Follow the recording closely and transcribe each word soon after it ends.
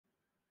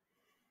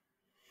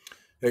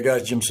Hey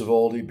guys, Jim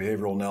Savoldi,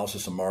 Behavioral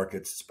Analysis and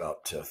Markets. It's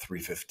about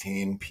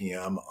 3:15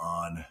 p.m.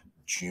 on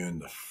June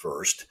the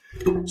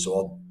 1st. So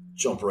I'll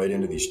jump right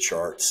into these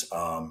charts.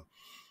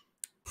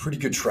 Pretty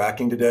good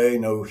tracking today.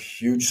 No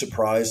huge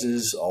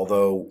surprises,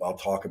 although I'll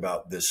talk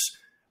about this,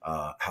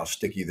 how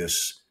sticky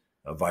this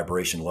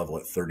vibration level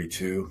at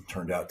 32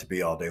 turned out to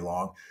be all day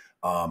long.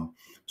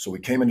 So we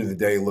came into the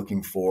day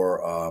looking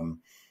for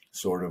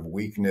sort of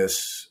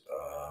weakness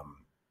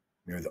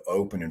near the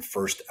open in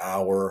first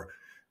hour.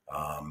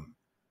 Um,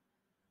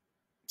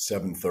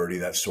 7:30,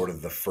 that's sort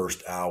of the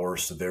first hour.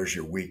 So there's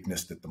your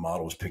weakness that the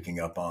model was picking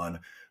up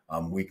on.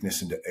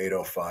 Weakness into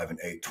 8:05 and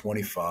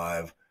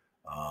 8:25.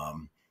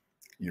 Um,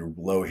 your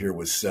low here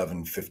was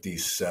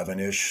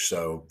 7:57-ish.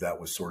 So that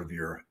was sort of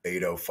your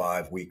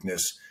 8:05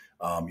 weakness.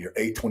 Your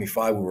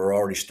 8:25, we were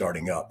already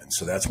starting up. And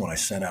so that's when I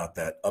sent out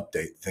that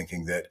update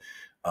thinking that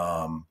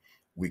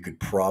we could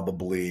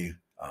probably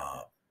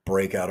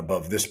break out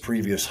above this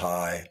previous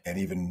high and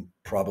even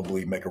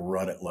probably make a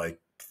run at like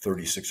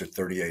 36 or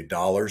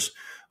 $38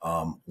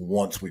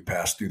 once we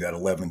passed through that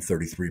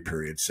 11:33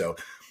 period. So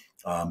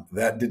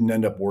that didn't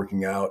end up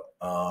working out.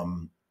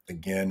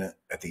 Again,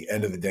 at the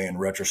end of the day, in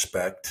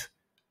retrospect,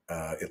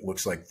 it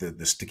looks like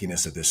the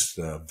stickiness of this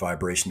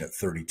vibration at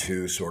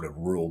 32 sort of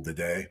ruled the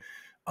day.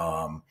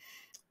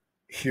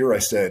 Here I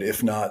said,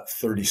 if not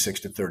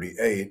 36 to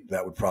 38,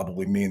 that would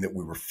probably mean that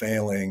we were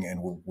failing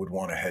and would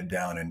want to head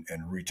down and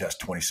retest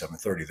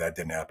 27.30. That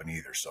didn't happen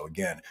either. So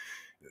again,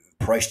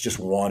 price just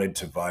wanted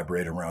to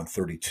vibrate around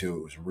 32.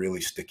 It was really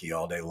sticky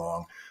all day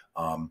long.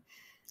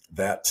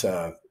 That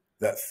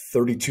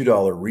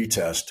 $32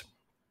 retest,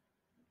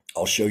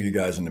 I'll show you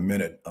guys in a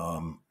minute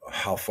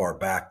how far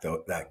back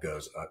that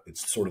goes.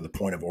 It's sort of the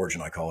point of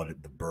origin. I call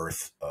it the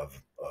birth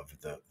of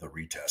the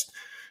retest.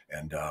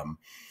 And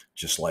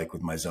just like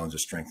with my zones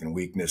of strength and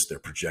weakness, they're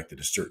projected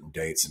to certain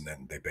dates and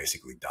then they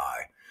basically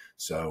die.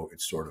 So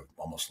it's sort of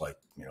almost like,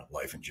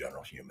 life in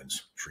general,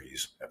 humans,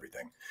 trees,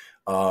 everything.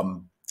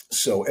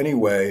 So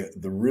anyway,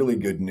 the really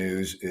good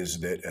news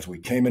is that as we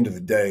came into the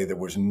day, there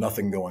was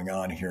nothing going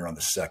on here on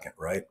the second,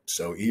 right?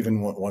 So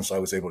even once I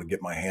was able to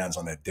get my hands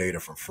on that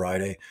data from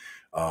Friday,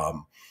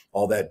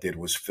 all that did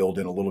was filled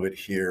in a little bit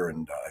here.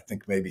 And I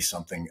think maybe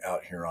something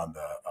out here on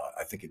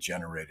I think it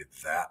generated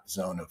that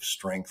zone of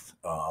strength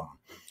on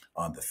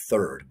the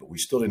third, but we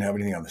still didn't have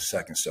anything on the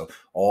second. So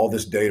all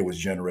this data was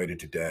generated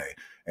today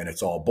and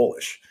it's all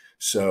bullish.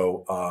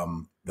 So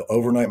the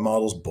overnight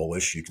model is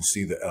bullish. You can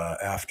see the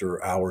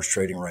after hours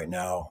trading right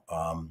now,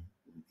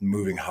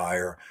 moving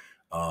higher.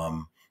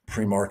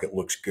 Pre-market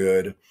looks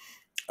good.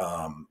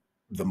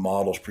 The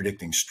model's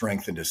predicting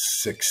strength into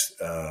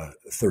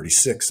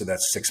 6:36. So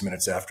that's 6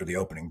 minutes after the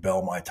opening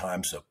bell, my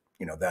time. So,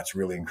 that's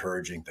really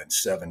encouraging. Then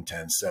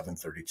 7:10,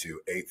 7:32,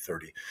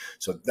 8:30.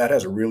 So that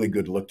has a really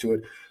good look to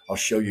it. I'll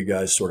show you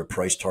guys sort of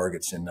price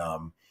targets in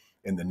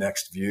the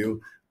next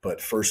view.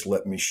 But first,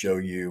 let me show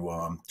you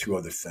two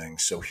other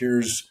things. So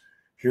here's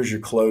your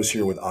close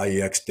here with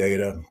IEX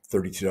data,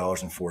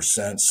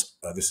 $32.04.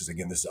 This is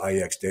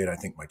IEX data. I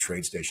think my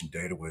TradeStation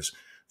data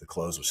the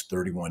close was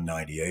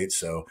 31.98.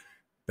 So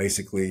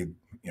basically,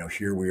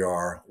 here we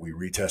are. We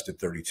retested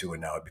 32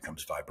 and now it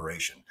becomes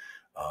vibration.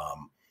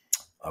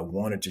 I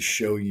wanted to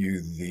show you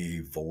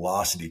the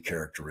velocity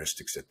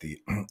characteristics at the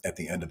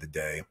end of the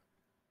day.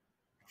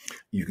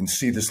 You can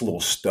see this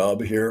little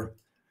stub here.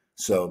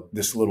 So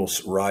this little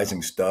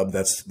rising stub,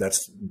 that's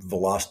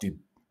velocity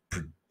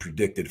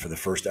predicted for the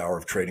first hour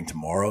of trading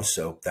tomorrow.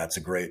 So that's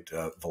a great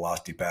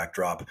velocity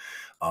backdrop.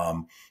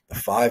 The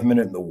 5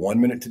 minute and the 1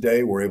 minute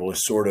today, we're able to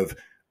sort of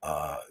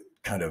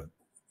kind of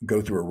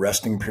go through a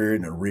resting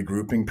period and a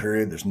regrouping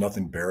period. There's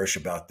nothing bearish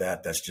about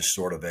that. That's just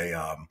sort of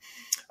a,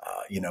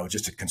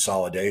 just a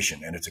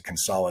consolidation. And it's a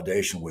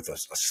consolidation with a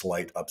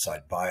slight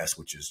upside bias,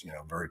 which is,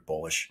 very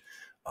bullish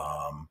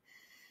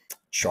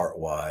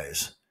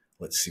chart-wise.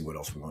 Let's see what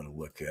else we want to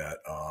look at.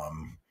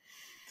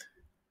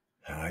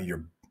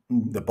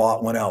 The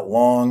bot went out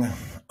long,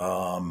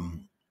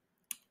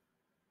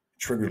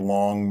 triggered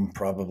long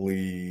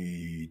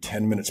probably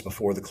 10 minutes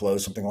before the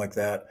close, something like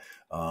that.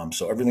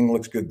 So everything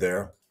looks good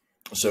there.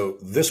 So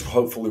this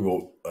hopefully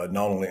will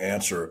not only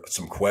answer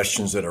some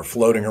questions that are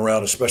floating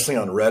around, especially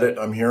on Reddit.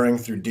 I'm hearing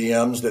through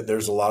DMs that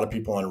there's a lot of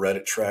people on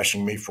Reddit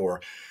trashing me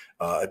for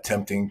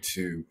attempting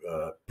to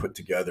put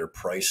together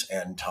price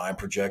and time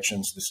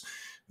projections.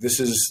 This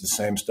is the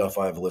same stuff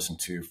I've listened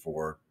to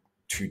for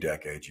 2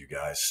 decades, you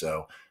guys.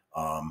 So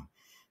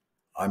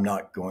I'm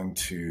not going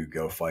to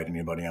go fight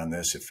anybody on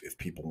this. If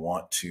people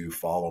want to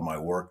follow my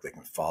work, they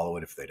can follow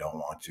it. If they don't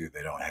want to,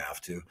 they don't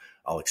have to.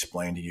 I'll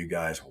explain to you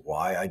guys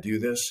why I do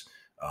this.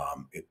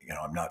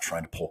 I'm not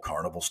trying to pull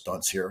carnival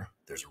stunts here.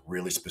 There's a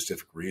really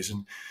specific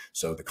reason.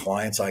 So the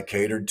clients I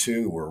catered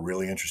to were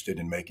really interested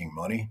in making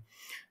money,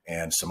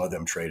 and some of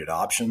them traded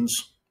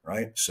options.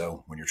 Right.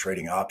 So when you're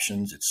trading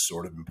options, it's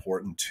sort of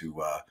important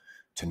to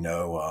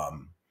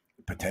know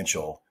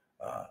potential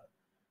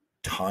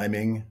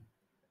timing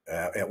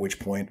at which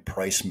point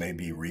price may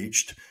be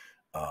reached.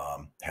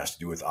 Has to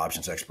do with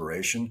options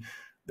expiration.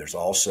 There's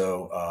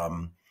also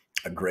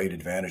a great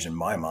advantage in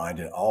my mind,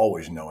 and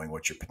always knowing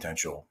what your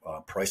potential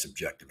price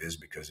objective is,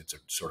 because it's a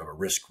sort of a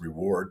risk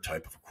reward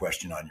type of a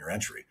question on your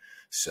entry.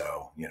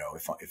 So,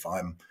 if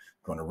I'm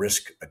going to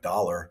risk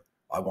 $1,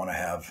 I want to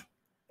have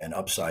an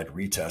upside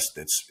retest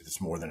that's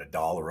more than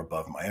 $1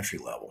 above my entry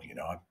level.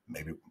 I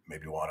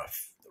maybe want to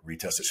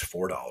retest that's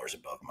 $4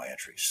 above my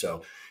entry.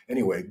 So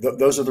anyway,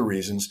 those are the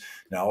reasons.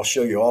 Now I'll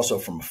show you also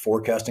from a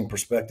forecasting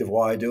perspective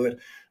why I do it.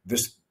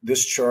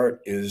 This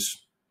chart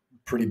is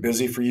pretty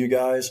busy for you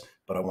guys,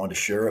 but I wanted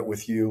to share it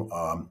with you.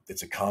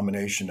 It's a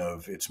combination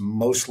of, it's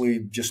mostly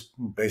just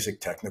basic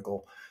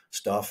technical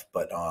stuff,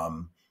 but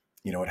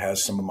it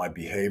has some of my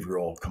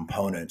behavioral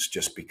components,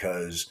 just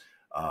because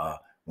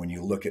when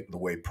you look at the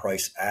way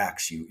price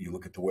acts, you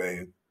look at the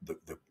way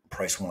the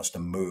price wants to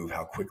move,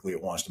 how quickly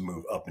it wants to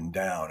move up and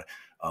down.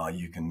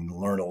 You can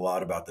learn a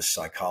lot about the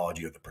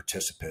psychology of the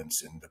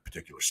participants in the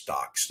particular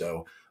stock.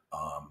 So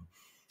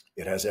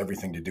it has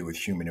everything to do with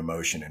human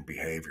emotion and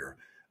behavior.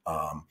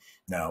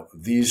 Now,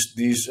 these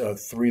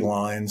three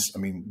lines,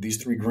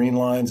 these three green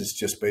lines, it's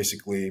just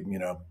basically,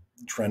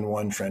 trend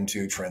 1, trend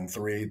 2, trend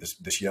 3,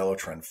 this yellow,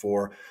 trend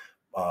 4.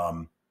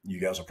 You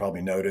guys will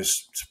probably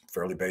notice it's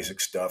fairly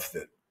basic stuff,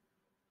 that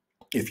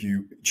if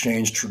you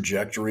change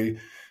trajectory,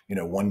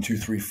 1, 2,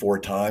 3, 4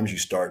 times, you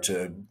start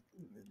to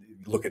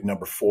look at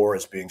number 4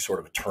 as being sort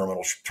of a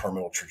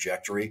terminal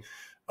trajectory.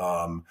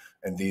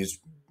 And these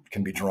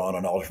can be drawn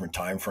on all different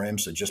time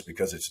frames. So just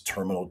because it's a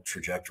terminal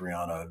trajectory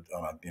on a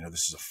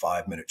this is a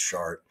 5-minute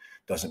chart,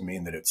 doesn't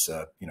mean that it's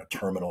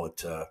terminal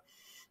at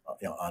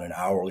on an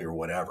hourly or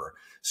whatever.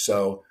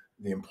 So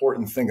the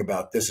important thing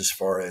about this, as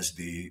far as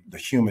the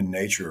human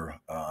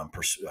nature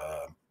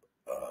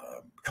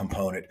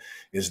component,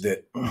 is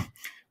that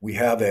we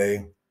have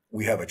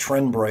a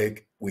trend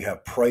break. We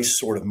have price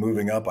sort of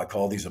moving up. I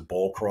call these a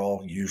bull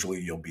crawl. Usually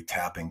you'll be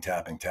tapping,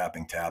 tapping,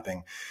 tapping,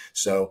 tapping.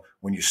 So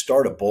when you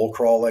start a bull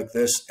crawl like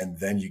this, and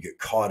then you get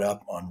caught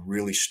up on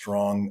really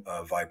strong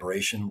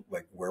vibration,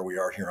 like where we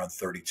are here on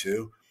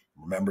 32,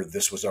 remember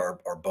this was our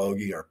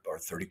bogey, our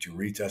 32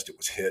 retest, it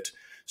was hit.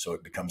 So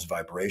it becomes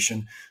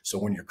vibration. So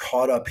when you're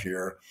caught up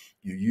here,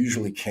 you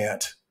usually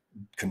can't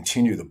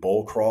continue the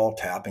bull crawl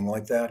tapping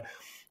like that.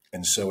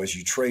 And so as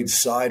you trade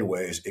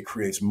sideways, it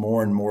creates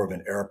more and more of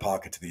an air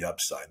pocket to the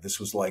upside. This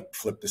was like,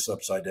 flip this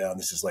upside down.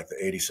 This is like the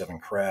 87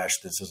 crash.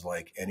 This is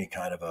like any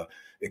kind of a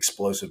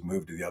explosive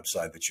move to the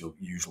upside that you'll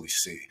usually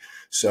see.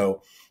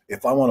 So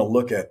if I want to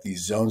look at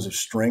these zones of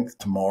strength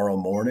tomorrow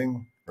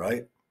morning,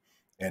 right?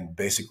 And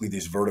basically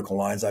these vertical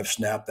lines I've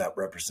snapped, that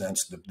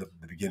represents the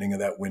beginning of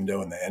that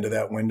window and the end of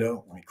that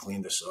window. Let me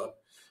clean this up.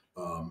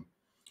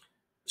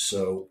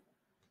 So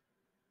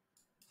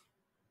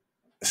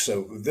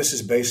this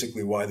is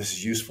basically why this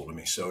is useful to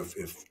me. So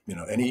if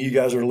any of you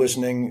guys are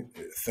listening,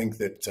 think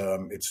that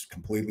it's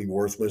completely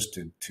worthless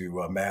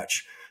to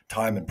match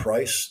time and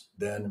price,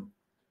 then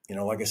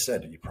like I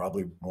said, you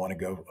probably want to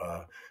go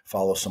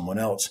follow someone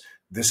else.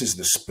 This is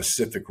the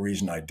specific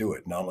reason I do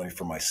it, not only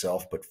for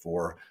myself but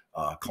for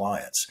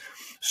clients.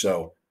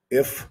 So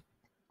if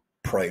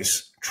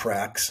price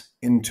tracks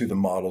into the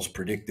model's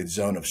predicted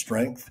zone of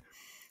strength,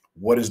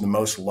 what is the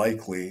most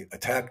likely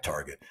attack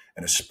target?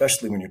 And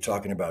especially when you're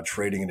talking about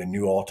trading into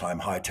new all-time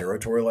high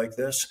territory like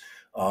this,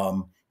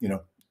 the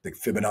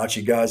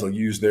Fibonacci guys will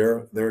use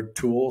their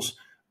tools.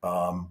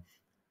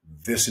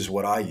 This is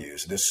what I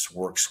use. This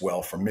works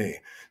well for me.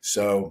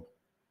 So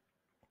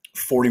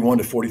 $41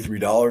 to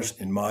 $43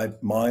 in my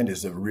mind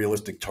is a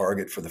realistic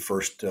target for the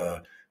first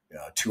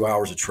 2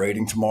 hours of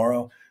trading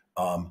tomorrow,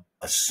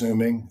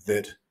 assuming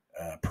that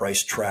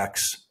price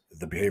tracks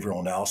the behavioral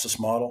analysis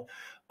model.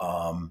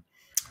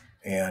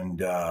 And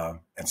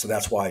so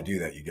that's why I do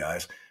that, you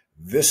guys.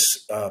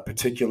 This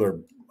particular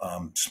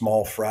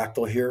small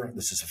fractal here,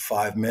 this is a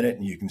 5-minute,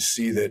 and you can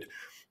see that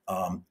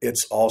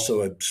it's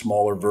also a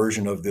smaller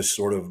version of this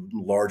sort of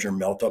larger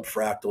melt-up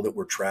fractal that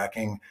we're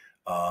tracking.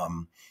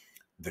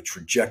 The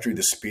trajectory,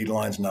 the speed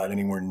line's not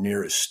anywhere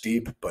near as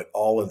steep, but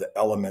all of the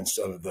elements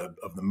of the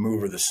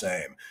move are the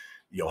same.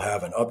 You'll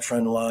have an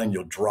uptrend line.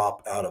 You'll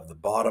drop out of the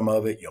bottom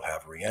of it. You'll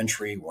have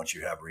reentry. Once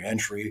you have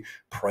reentry,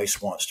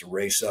 price wants to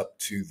race up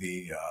to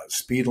the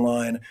speed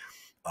line.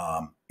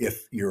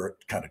 If you're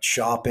kind of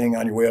chopping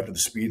on your way up to the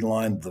speed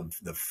line,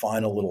 the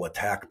final little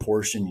attack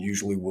portion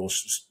usually will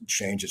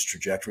change its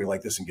trajectory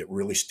like this and get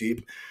really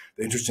steep.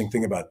 The interesting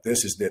thing about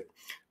this is that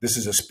this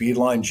is a speed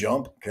line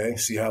jump. Okay,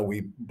 see how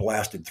we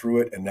blasted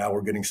through it, and now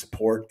we're getting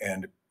support.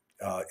 And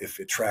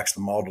if it tracks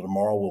the model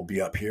tomorrow, we'll be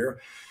up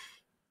here.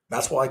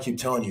 That's why I keep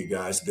telling you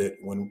guys that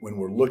when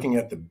we're looking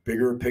at the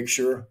bigger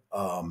picture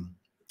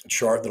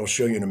chart that I'll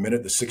show you in a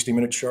minute, the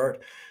 60-minute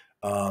chart,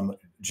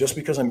 just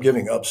because I'm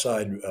giving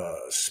upside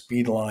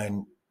speed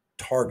line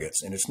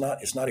targets, and it's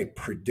not a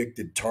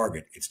predicted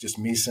target, it's just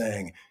me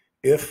saying,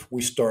 if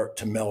we start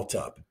to melt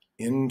up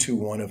into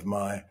one of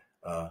my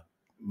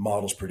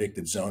model's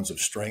predicted zones of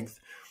strength,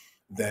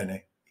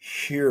 then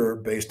here,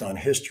 based on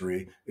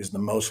history, is the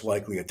most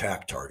likely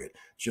attack target.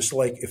 Just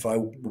like if I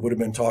would have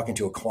been talking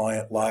to a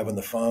client live on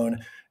the phone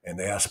and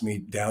they ask me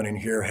down in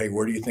here, hey,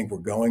 where do you think we're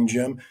going,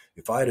 Jim?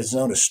 If I had a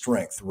zone of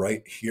strength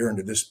right here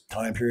into this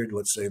time period,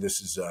 let's say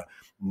this is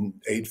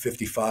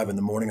 8:55 in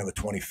the morning on the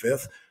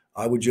 25th,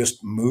 I would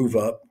just move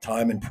up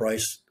time and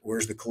price.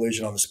 Where's the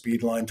collision on the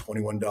speed line?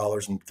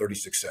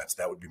 $21.36.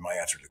 That would be my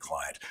answer to the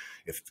client.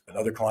 If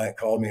another client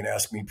called me and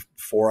asked me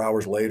 4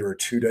 hours later or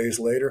 2 days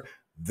later,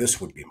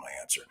 this would be my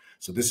answer.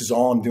 So this is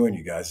all I'm doing,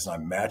 you guys, is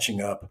I'm matching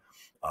up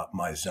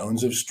my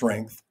zones of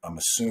strength. I'm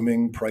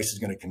assuming price is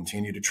going to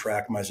continue to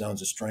track my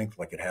zones of strength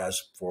like it has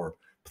for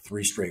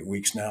 3 straight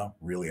weeks now,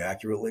 really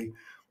accurately.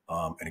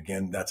 And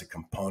again, that's a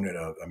component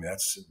of,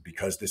 that's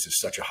because this is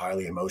such a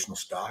highly emotional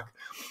stock.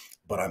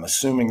 But I'm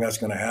assuming that's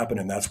going to happen,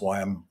 and that's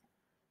why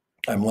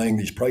I'm laying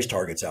these price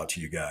targets out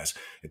to you guys.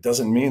 It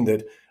doesn't mean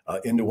that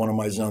into one of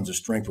my zones of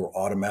strength we're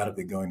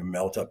automatically going to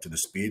melt up to the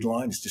speed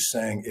line. It's just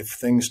saying if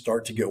things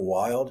start to get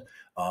wild,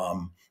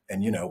 and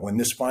when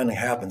this finally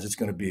happens, it's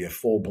going to be a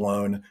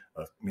full-blown,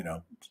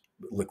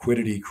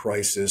 liquidity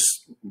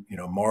crisis,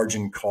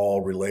 margin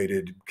call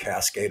related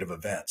cascade of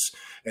events,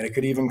 and it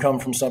could even come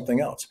from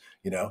something else.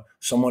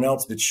 Someone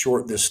else that's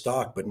short this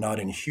stock but not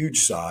in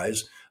huge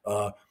size.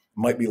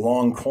 Might be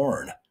long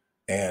corn,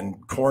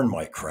 and corn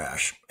might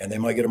crash, and they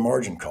might get a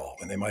margin call,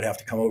 and they might have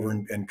to come over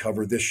and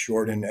cover this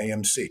short in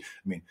AMC.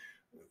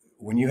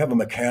 When you have a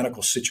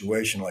mechanical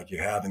situation like you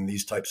have in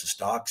these types of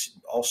stocks,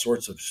 all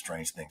sorts of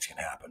strange things can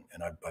happen.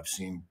 And I've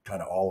seen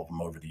kind of all of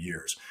them over the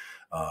years.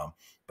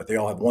 But they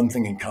all have one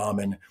thing in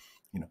common,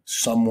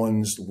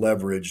 someone's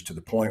leveraged to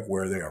the point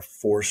where they are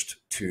forced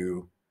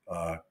to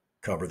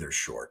cover their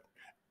short.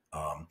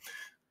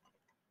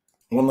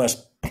 One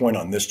last point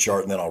on this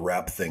chart, and then I'll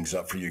wrap things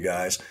up for you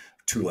guys.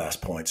 2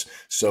 last points.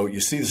 So you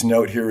see this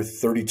note here,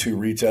 32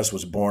 retest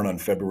was born on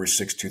February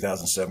 6,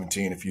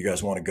 2017. If you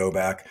guys want to go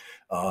back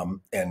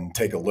and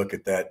take a look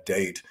at that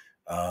date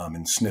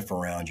and sniff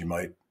around, you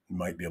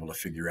might be able to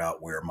figure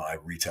out where my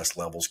retest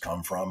levels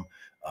come from,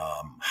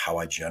 how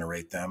I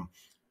generate them.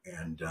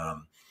 And,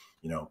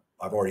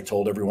 I've already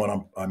told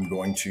everyone I'm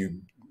going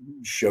to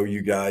show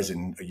you guys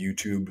in a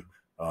YouTube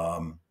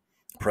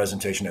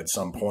presentation at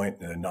some point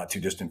in a not too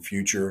distant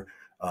future,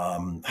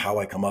 how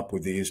I come up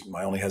with these.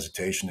 My only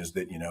hesitation is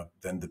that,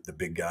 then the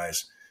big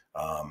guys,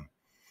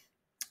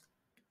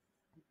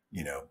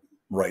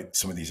 write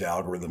some of these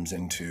algorithms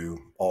into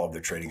all of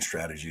their trading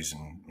strategies.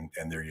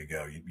 And there you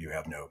go. You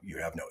have no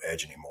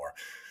edge anymore.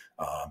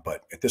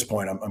 But at this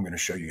point, I'm going to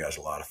show you guys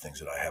a lot of things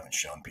that I haven't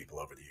shown people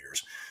over the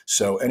years.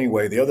 So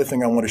anyway, the other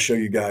thing I want to show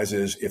you guys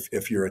is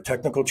if you're a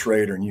technical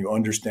trader and you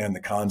understand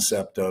the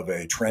concept of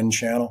a trend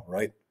channel,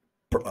 right?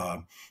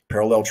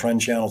 Parallel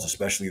trend channels,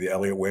 especially the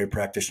Elliott Wave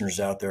practitioners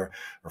out there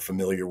are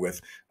familiar with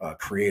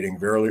creating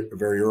very,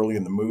 very early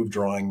in the move,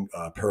 drawing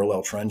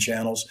parallel trend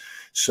channels.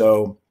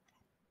 So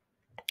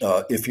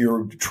if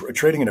you're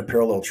trading in a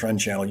parallel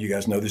trend channel, you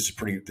guys know this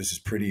is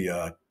pretty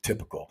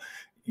typical.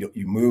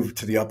 You move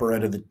to the upper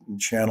end of the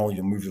channel,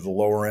 you move to the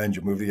lower end,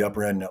 you move to the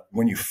upper end. Now,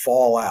 when you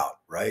fall out,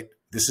 right,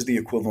 this is the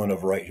equivalent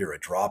of right here, a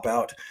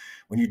dropout.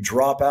 When you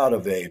drop out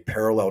of a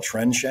parallel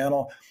trend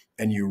channel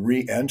and you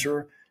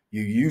re-enter,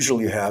 you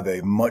usually have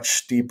a much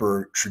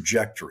steeper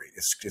trajectory.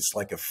 It's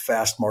like a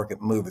fast market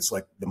move. It's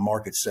like the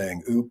market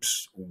saying,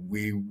 oops,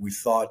 we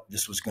thought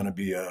this was going to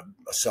be a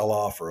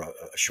sell-off or a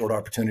short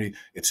opportunity.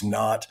 It's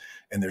not,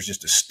 and there's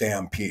just a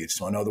stampede.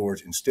 So in other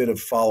words, instead of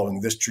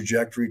following this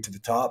trajectory to the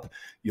top,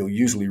 you'll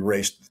usually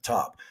race to the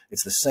top.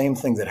 It's the same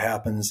thing that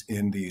happens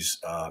in these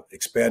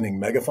expanding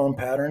megaphone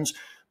patterns,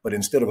 but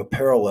instead of a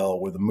parallel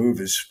where the move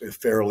is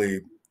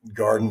fairly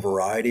garden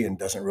variety and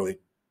doesn't really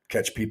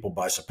catch people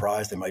by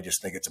surprise, they might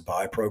just think it's a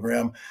buy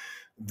program.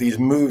 These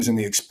moves in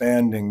the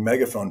expanding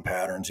megaphone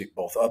patterns,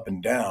 both up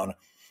and down,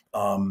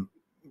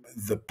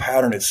 the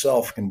pattern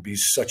itself can be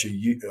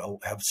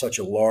have such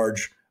a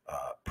large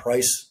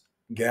price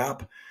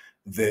gap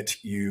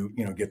that you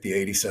get the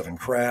 87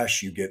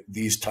 crash, you get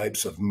these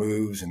types of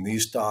moves in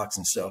these stocks.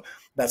 And so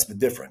that's the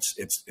difference.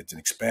 It's an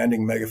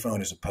expanding megaphone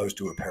as opposed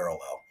to a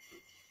parallel.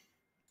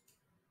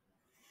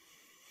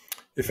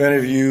 If any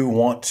of you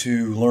want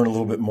to learn a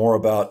little bit more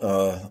about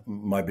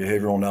my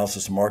behavioral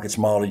analysis of markets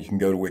model, you can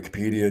go to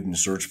Wikipedia and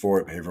search for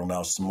it, behavioral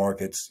analysis of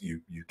markets.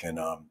 You can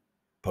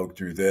poke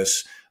through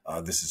this.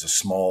 This is a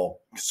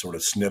small sort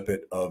of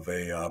snippet of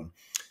a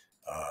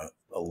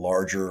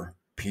larger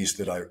piece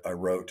that I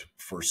wrote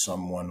for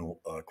someone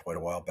quite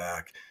a while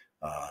back.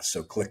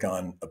 So click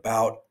on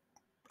About.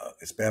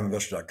 It's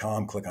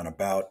baminvestor.com. Click on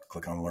About.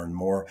 Click on Learn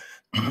More.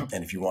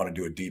 And if you want to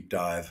do a deep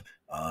dive,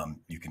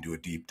 you can do a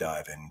deep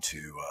dive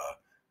into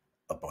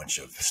a bunch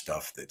of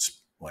stuff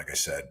that's, like I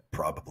said,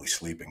 probably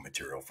sleeping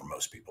material for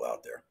most people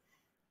out there.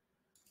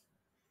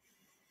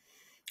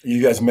 You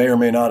guys may or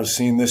may not have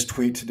seen this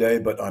tweet today,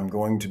 but I'm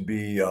going to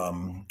be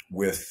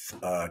with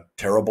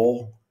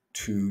Terrible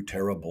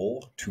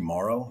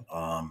tomorrow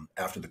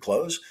after the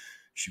close.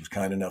 She was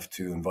kind enough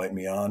to invite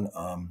me on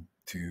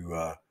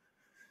to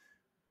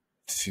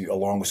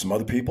along with some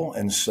other people,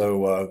 and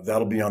so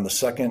that'll be on the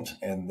 2nd,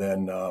 and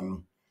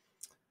then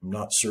I'm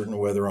not certain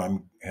whether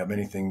have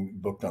anything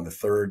booked on the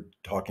 3rd,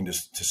 talking to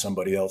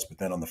somebody else, but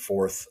then on the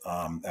 4th,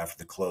 after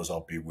the close,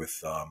 I'll be with,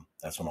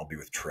 that's when I'll be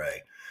with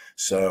Trey.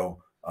 So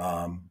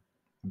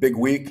big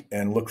week,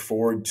 and look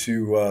forward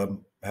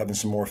to having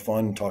some more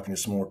fun, talking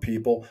to some more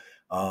people.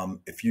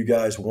 If you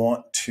guys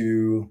want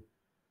to,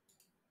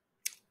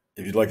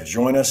 if you'd like to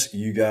join us,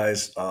 you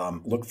guys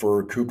look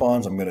for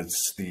coupons. I'm going to,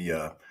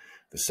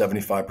 the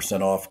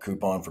 75% off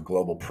coupon for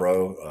Global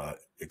Pro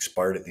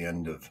expired at the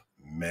end of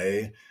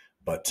May,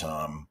 but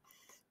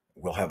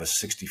we'll have a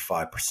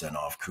 65%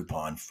 off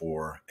coupon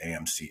for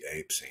AMC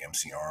Apes,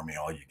 AMC Army,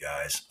 all you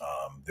guys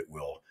that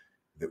we'll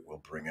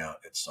bring out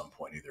at some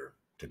point, either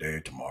today or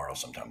tomorrow,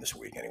 sometime this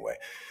week anyway.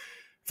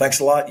 Thanks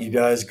a lot, you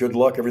guys. Good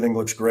luck. Everything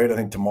looks great. I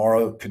think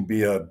tomorrow could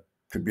be a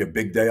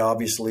big day,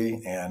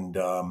 obviously, and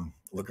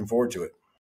looking forward to it.